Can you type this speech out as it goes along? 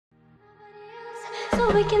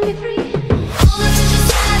so we can be free.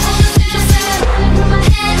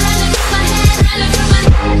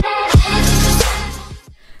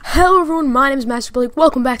 Hello everyone, my name is MasterBlake.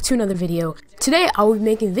 Welcome back to another video. Today I will be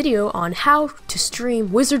making a video on how to stream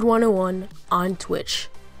Wizard101 on Twitch.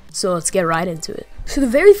 So let's get right into it. So the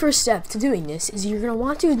very first step to doing this is you're going to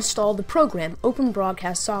want to install the program Open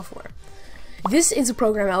Broadcast Software. This is a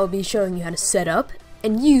program I will be showing you how to set up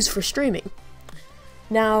and use for streaming.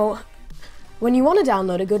 Now, when you want to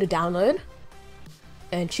download it, go to download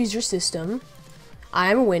and choose your system.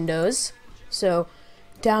 I am a Windows, so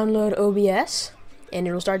download OBS. And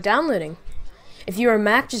it'll start downloading. If you're a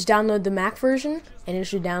Mac, just download the Mac version, and it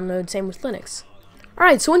should download, same with Linux.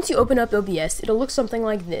 Alright, so once you open up OBS, it'll look something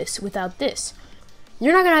like this without this.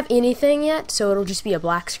 You're not going to have anything yet, so it'll just be a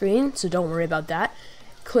black screen, so don't worry about that.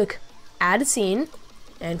 Click Add a Scene,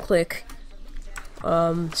 and click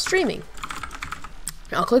Streaming.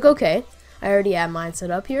 I'll click OK. I already have mine set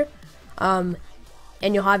up here. And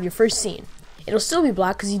you'll have your first scene. It'll still be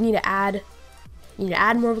black because you need to add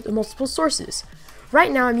multiple sources. Right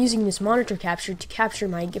now I'm using this monitor capture to capture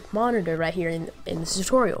my monitor right here in this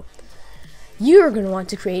tutorial. You are going to want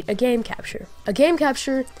to create a game capture. A game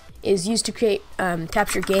capture is used to create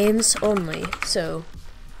capture games only. So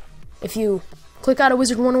if you click out of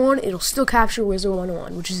Wizard101, it'll still capture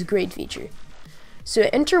Wizard101, which is a great feature. So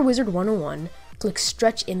enter Wizard101, click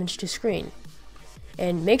Stretch Image to Screen,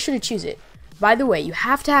 and make sure to choose it. By the way, you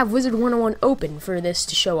have to have Wizard101 open for this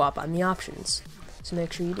to show up on the options, so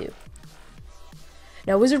make sure you do.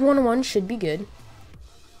 Now Wizard101 should be good,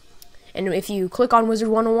 and if you click on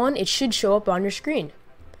Wizard101, it should show up on your screen.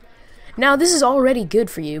 Now this is already good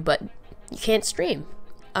for you, but you can't stream.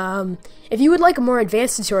 If you would like a more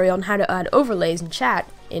advanced tutorial on how to add overlays and chat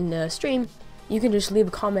in the stream, you can just leave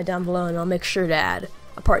a comment down below and I'll make sure to add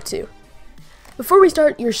a part 2. Before we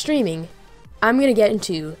start your streaming, I'm going to get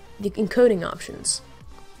into the encoding options.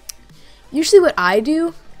 Usually what I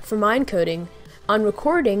do for my encoding, on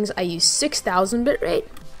recordings, I use 6,000 bitrate.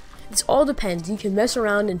 This all depends. You can mess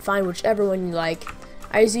around and find whichever one you like.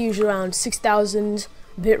 I usually use around 6,000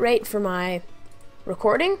 bitrate for my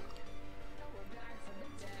recording.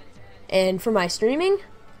 And for my streaming,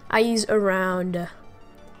 I use around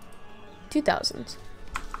 2,000.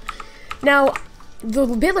 Now, the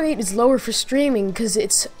bitrate is lower for streaming because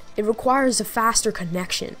it requires a faster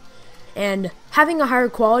connection. And having a higher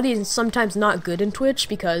quality is sometimes not good in Twitch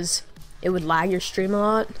because it would lag your stream a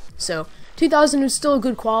lot. So 2000 is still a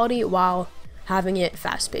good quality while having it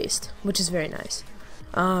fast-paced, which is very nice.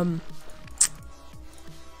 Now,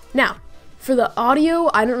 for the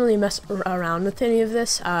audio, I don't really mess around with any of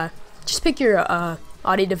this. Just pick your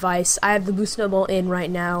audio device. I have the boost level in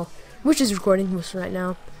right now, which is recording most right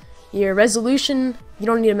now. Your resolution, you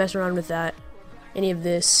don't need to mess around with that. Any of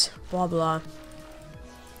this, blah blah.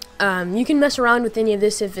 You can mess around with any of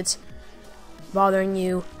this if it's bothering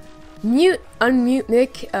you. Mute, unmute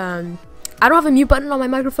mic. I don't have a mute button on my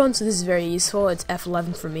microphone, so this is very useful. It's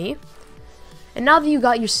F11 for me. And now that you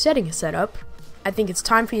got your settings set up, I think it's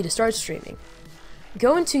time for you to start streaming.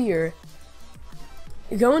 Go into your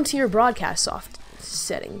broadcast soft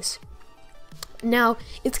settings. Now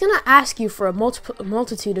it's gonna ask you for a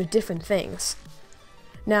multitude of different things.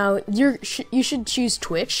 Now you should choose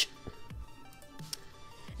Twitch,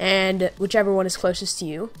 and whichever one is closest to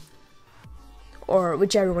you, or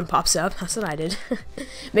whichever one pops up. That's what I did.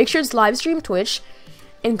 Make sure it's live stream Twitch,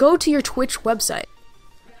 and go to your Twitch website.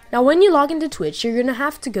 Now when you log into Twitch, you're gonna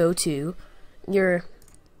have to go to your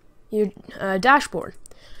dashboard.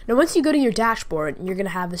 Now once you go to your dashboard, you're gonna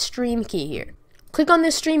have a stream key here. Click on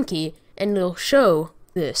this stream key and it'll show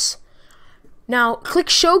this. Now click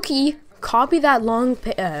show key, copy that long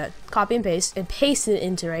copy and paste it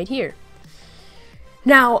into right here.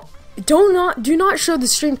 Now do not show the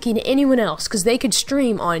stream key to anyone else because they could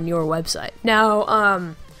stream on your website.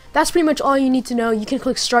 Now that's pretty much all you need to know. You can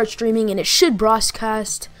click start streaming and it should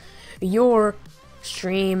broadcast your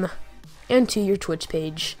stream into your Twitch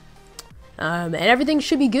page, and everything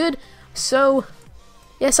should be good. So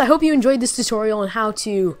yes, I hope you enjoyed this tutorial on how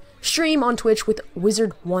to stream on Twitch with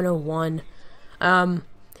Wizard101.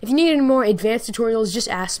 If you need any more advanced tutorials, just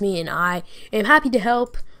ask me and I am happy to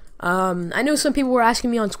help. I know some people were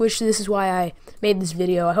asking me on Twitch, so this is why I made this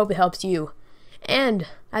video. I hope it helps you. And,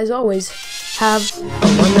 as always, have a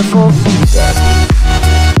wonderful day.